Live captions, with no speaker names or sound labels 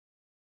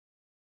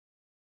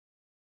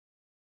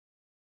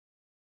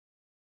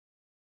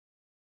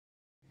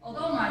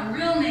Although my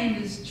real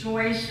name is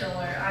Joy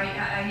Schiller, I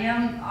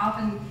am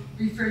often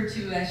referred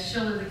to as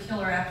Schiller the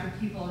Killer after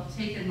people have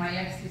taken my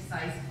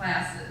exercise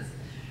classes.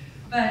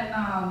 But,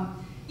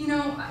 you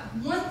know,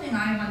 one thing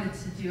I wanted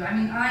to do, I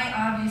mean, I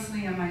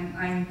obviously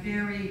I'm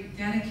very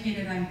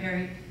dedicated, I'm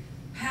very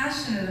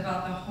passionate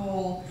about the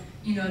whole,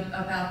 you know,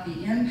 about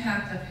the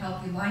impact of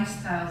healthy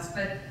lifestyles,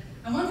 but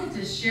I wanted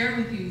to share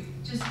with you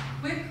just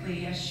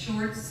quickly a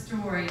short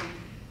story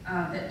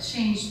that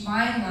changed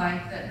my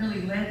life, that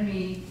really led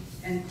me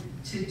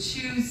to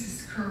choose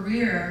this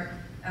career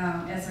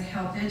as a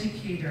health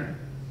educator.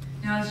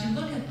 Now, as you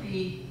look at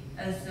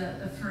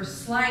the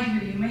first slide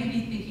here, you may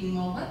be thinking,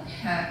 well, what the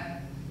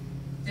heck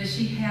does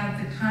she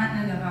have the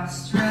continent of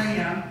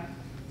Australia,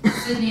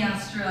 Sydney,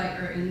 Australia,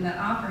 or in the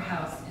Opera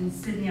House in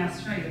Sydney,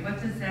 Australia?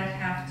 What does that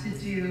have to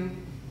do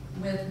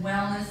with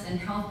wellness and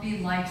healthy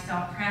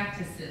lifestyle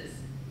practices?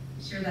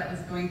 I'm sure that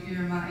was going through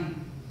your mind.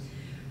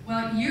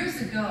 Well,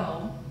 years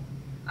ago,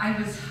 I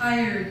was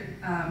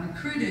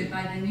recruited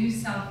by the New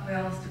South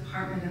Wales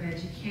Department of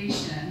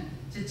Education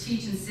to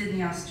teach in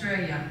Sydney,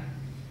 Australia.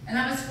 And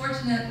I was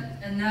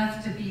fortunate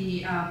enough to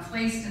be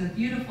placed in a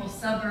beautiful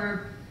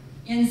suburb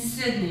in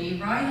Sydney,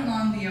 right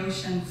along the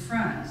ocean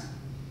front.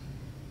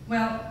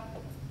 Well,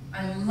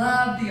 I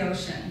love the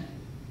ocean.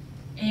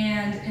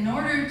 And in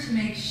order to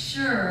make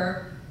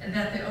sure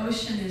that the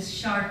ocean is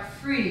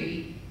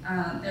shark-free,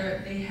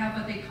 they have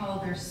what they call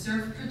their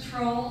surf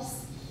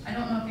patrols. I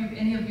don't know if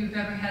any of you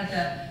have ever had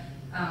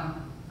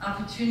the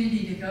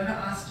opportunity to go to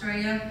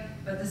Australia,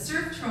 but the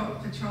surf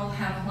patrol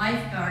have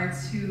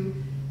lifeguards who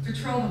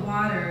patrol the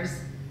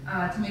waters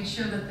to make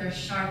sure that they're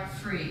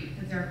shark-free,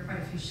 because there are quite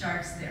a few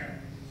sharks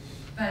there.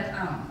 But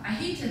I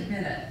hate to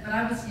admit it, but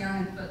I was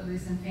young and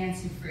footloose and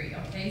fancy-free,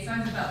 okay? So I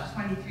was about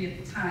 23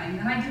 at the time,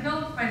 and I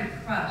developed quite a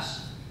crush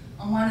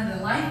on one of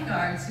the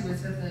lifeguards who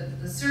was with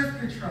the surf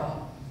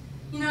patrol.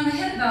 You know, and I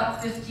had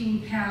about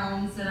 15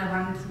 pounds that I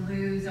wanted to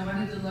lose. I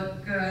wanted to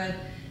look good.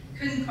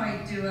 Couldn't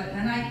quite do it.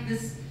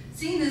 And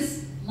seeing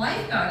this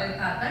lifeguard, I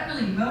thought that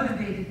really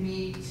motivated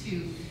me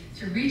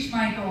to reach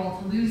my goal,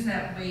 to lose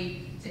that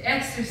weight, to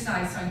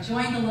exercise. So I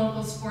joined the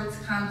local sports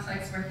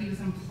complex where he was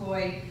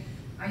employed.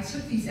 I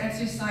took these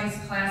exercise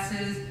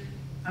classes.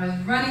 I was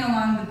running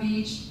along the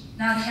beach,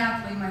 not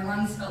happily. My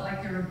lungs felt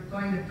like they were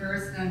going to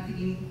burst, and I'm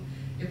thinking,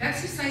 if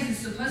exercise is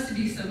supposed to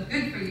be so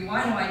good for you,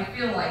 why do I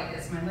feel like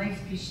this? My legs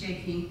be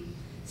shaking.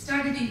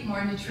 Started to eat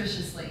more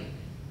nutritiously.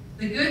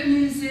 The good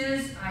news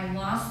is I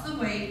lost the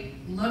weight,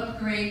 looked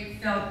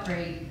great, felt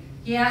great.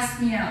 He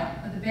asked me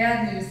out, but the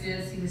bad news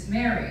is he was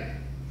married.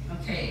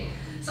 Okay,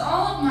 so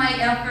all of my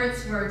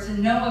efforts were to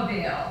no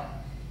avail.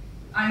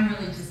 I'm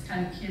really just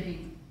kind of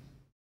kidding.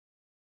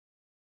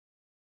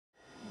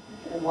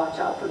 And watch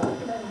out for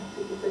Dr. Ben.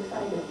 She gets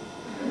excited.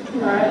 All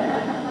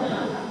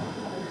right.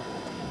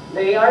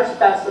 They are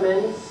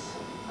specimens.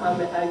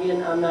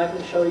 Again, I'm not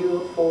going to show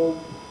you a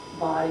full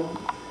body.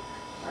 All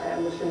right,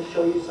 I'm just going to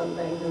show you some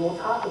things, and we'll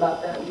talk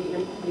about that, the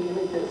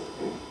images.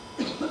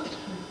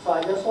 So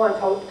I just want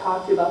to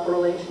talk to you about the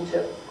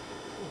relationship.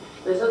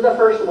 This is the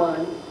first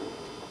one,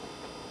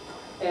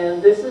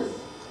 and this is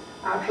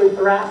actually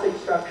thoracic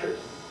structures.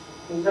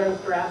 These are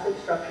thoracic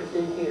structures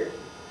in here,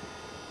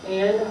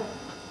 and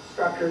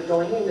structures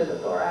going into the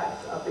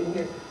thorax up in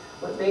here.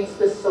 What makes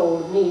this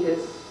so neat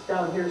is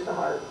down here's the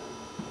heart.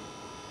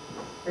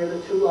 Here are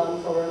the two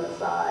lungs over on the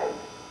side.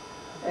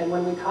 And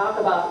when we talk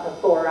about the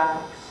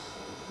thorax,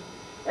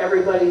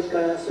 everybody's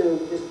going to assume,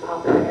 just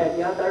pop in their head,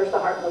 yeah, there's the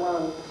heart and the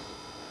lungs.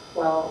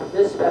 Well,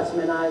 this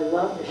specimen I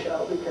love to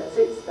show because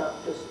it's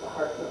not just the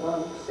heart and the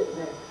lungs sitting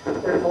there.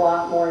 There's a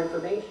lot more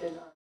information.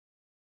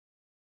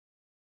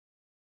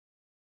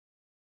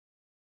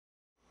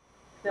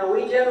 Now,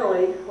 we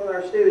generally, with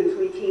our students,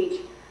 we teach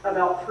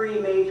about 3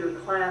 major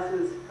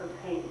classes of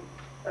pain.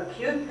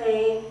 Acute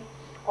pain.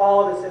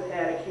 All of us have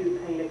had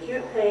acute pain.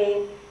 Acute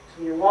pain is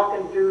when you're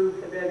walking through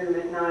the bedroom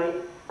at night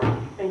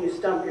and you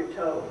stump your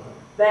toe.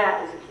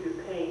 That is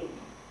acute pain.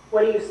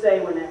 What do you say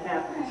when that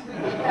happens?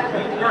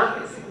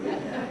 Nice.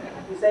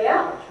 You say,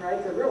 ouch, right?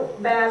 It's a real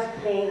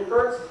fast pain,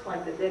 hurts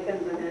like the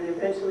dickens, and then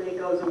eventually it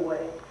goes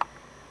away.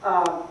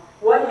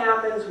 What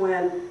happens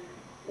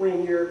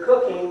when you're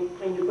cooking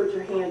and you put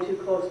your hand too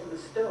close to the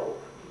stove?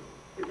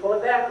 You pull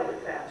it back really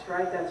fast,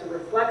 right? That's a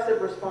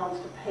reflexive response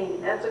to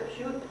pain. That's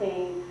acute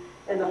pain.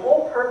 And the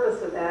whole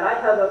purpose of that, I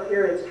have up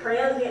here, it's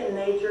transient in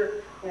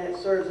nature and it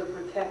serves a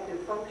protective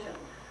function.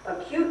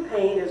 Acute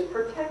pain is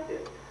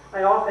protective.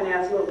 I often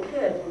ask little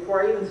kids,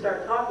 before I even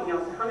start talking,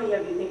 I'll say, how many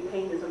of you think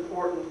pain is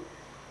important?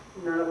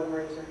 None of them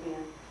raise their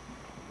hand.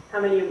 How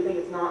many of you think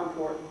it's not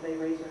important? They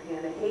raise their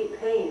hand. I hate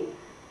pain.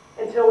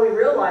 Until we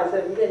realize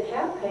that if you didn't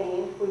have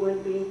pain, we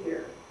wouldn't be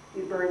here.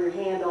 You burn your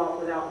hand off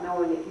without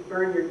knowing it. You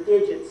burn your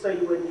digits so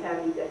you wouldn't have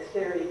any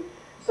dexterity.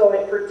 So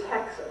it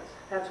protects us.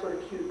 That's what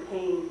acute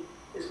pain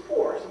is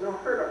for, so we don't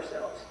hurt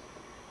ourselves.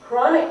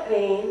 Chronic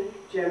pain,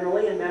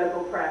 generally in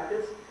medical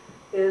practice,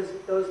 is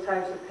those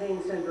types of pain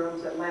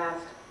syndromes that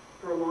last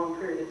for a long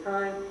period of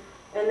time,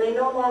 and they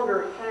no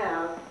longer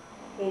have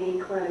any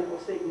clinical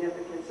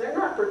significance. They're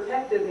not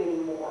protective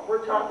anymore.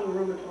 We're talking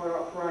rheumatoid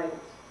arthritis.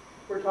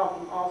 We're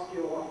talking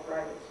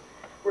osteoarthritis.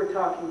 We're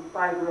talking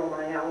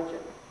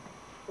fibromyalgia.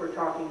 We're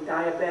talking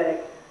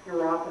diabetic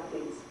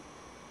neuropathies.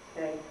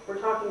 Okay? We're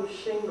talking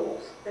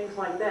shingles, things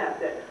like that,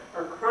 that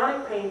are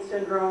chronic pain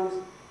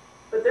syndromes,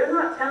 but they're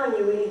not telling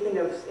you anything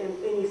of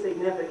any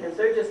significance.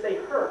 They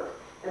hurt,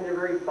 and they're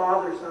very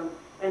bothersome,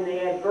 and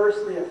they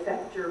adversely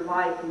affect your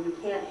life, and you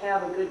can't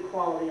have a good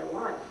quality of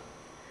life.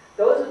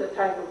 Those are the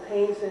type of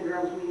pain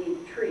syndromes we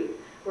need to treat.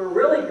 We're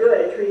really good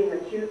at treating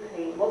acute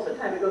pain. Most of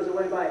the time it goes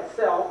away by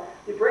itself.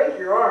 You break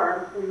your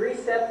arm, we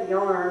reset the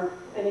arm,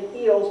 and it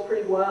heals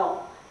pretty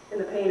well, and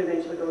the pain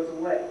eventually goes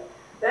away.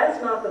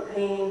 That's not the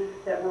pain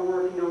that we're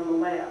working on in the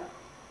lab.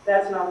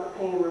 That's not the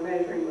pain we're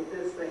measuring with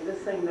this thing. This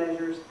thing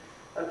measures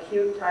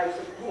acute types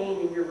of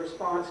pain and your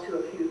response to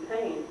acute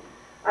pain.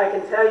 I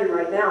can tell you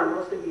right now, and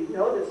most of you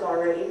know this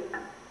already,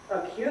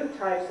 acute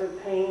types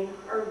of pain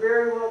are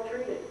very well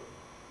treated.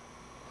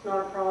 It's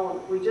not a problem.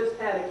 If we just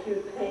had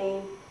acute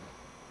pain,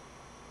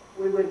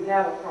 we wouldn't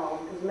have a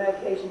problem because the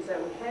medications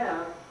that we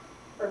have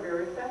are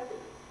very effective.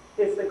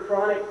 It's the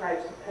chronic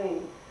types of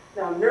pain.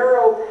 Now,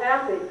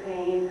 neuropathic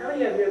pain, how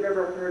many of you have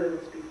ever heard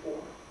of this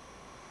before?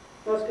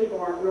 Most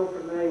people aren't real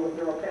familiar with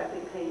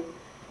neuropathic pain.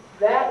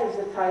 That is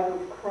the type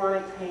of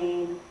chronic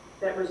pain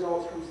that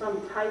results from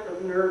some type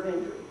of nerve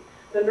injury.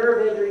 The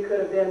nerve injury could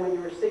have been when you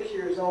were 6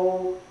 years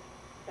old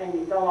and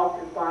you fell off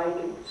your bike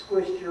and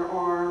squished your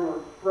arm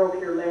or broke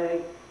your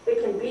leg.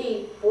 It can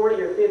be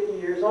 40 or 50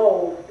 years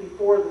old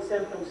before the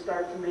symptoms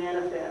start to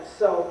manifest.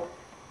 So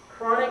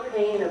chronic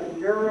pain of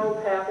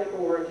neuropathic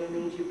origin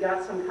means you've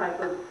got some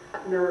type of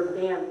nerve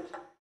damage.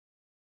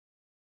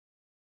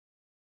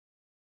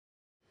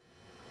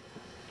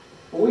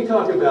 When we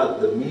talk about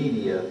the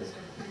media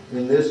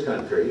in this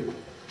country,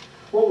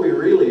 what we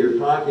really are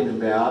talking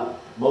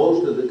about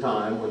most of the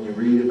time when you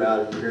read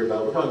about it, you hear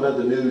about it, we're talking about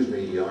the news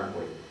media, aren't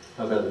we? We're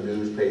talking about the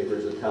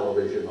newspapers, the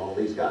television, all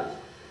these guys.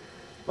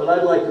 But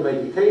I'd like to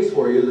make a case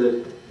for you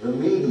that the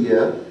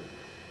media,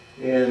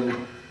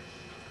 in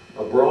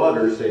a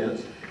broader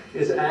sense,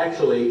 is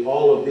actually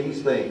all of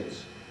these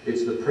things.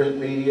 It's the print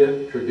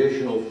media,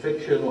 traditional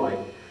fiction like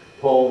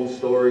poems,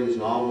 stories,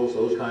 novels,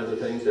 those kinds of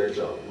things. There's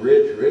a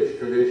rich, rich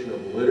tradition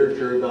of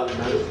literature about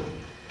medicine.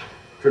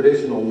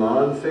 Traditional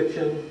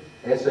nonfiction,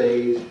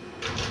 essays,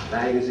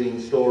 magazine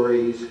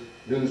stories,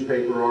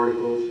 newspaper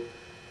articles.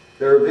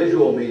 There are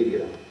visual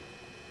media,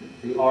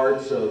 the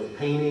arts of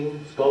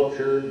painting,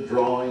 sculpture,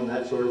 drawing,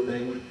 that sort of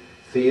thing.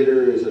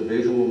 Theater is a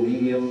visual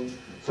medium,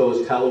 so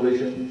is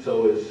television,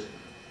 so is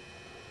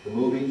the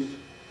movies.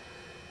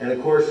 And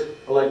of course,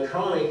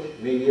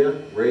 electronic media,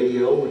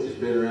 radio, which has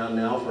been around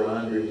now for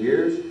 100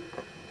 years,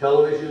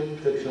 television,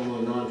 fictional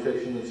and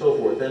nonfiction, and so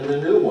forth. And the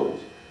new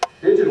ones,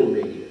 digital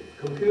media,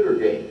 computer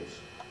games,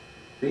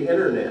 the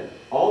internet.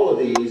 All of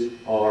these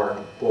are,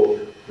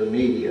 quote, the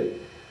media.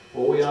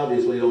 Well, we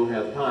obviously don't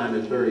have time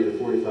in 30 to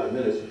 45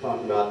 minutes to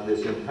talk about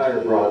this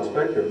entire broad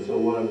spectrum, so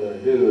what I'm going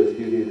to do is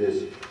give you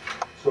this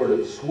sort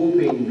of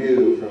swooping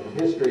view from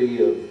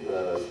history of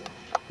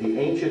the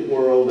ancient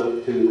world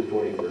up to the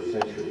 21st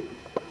century.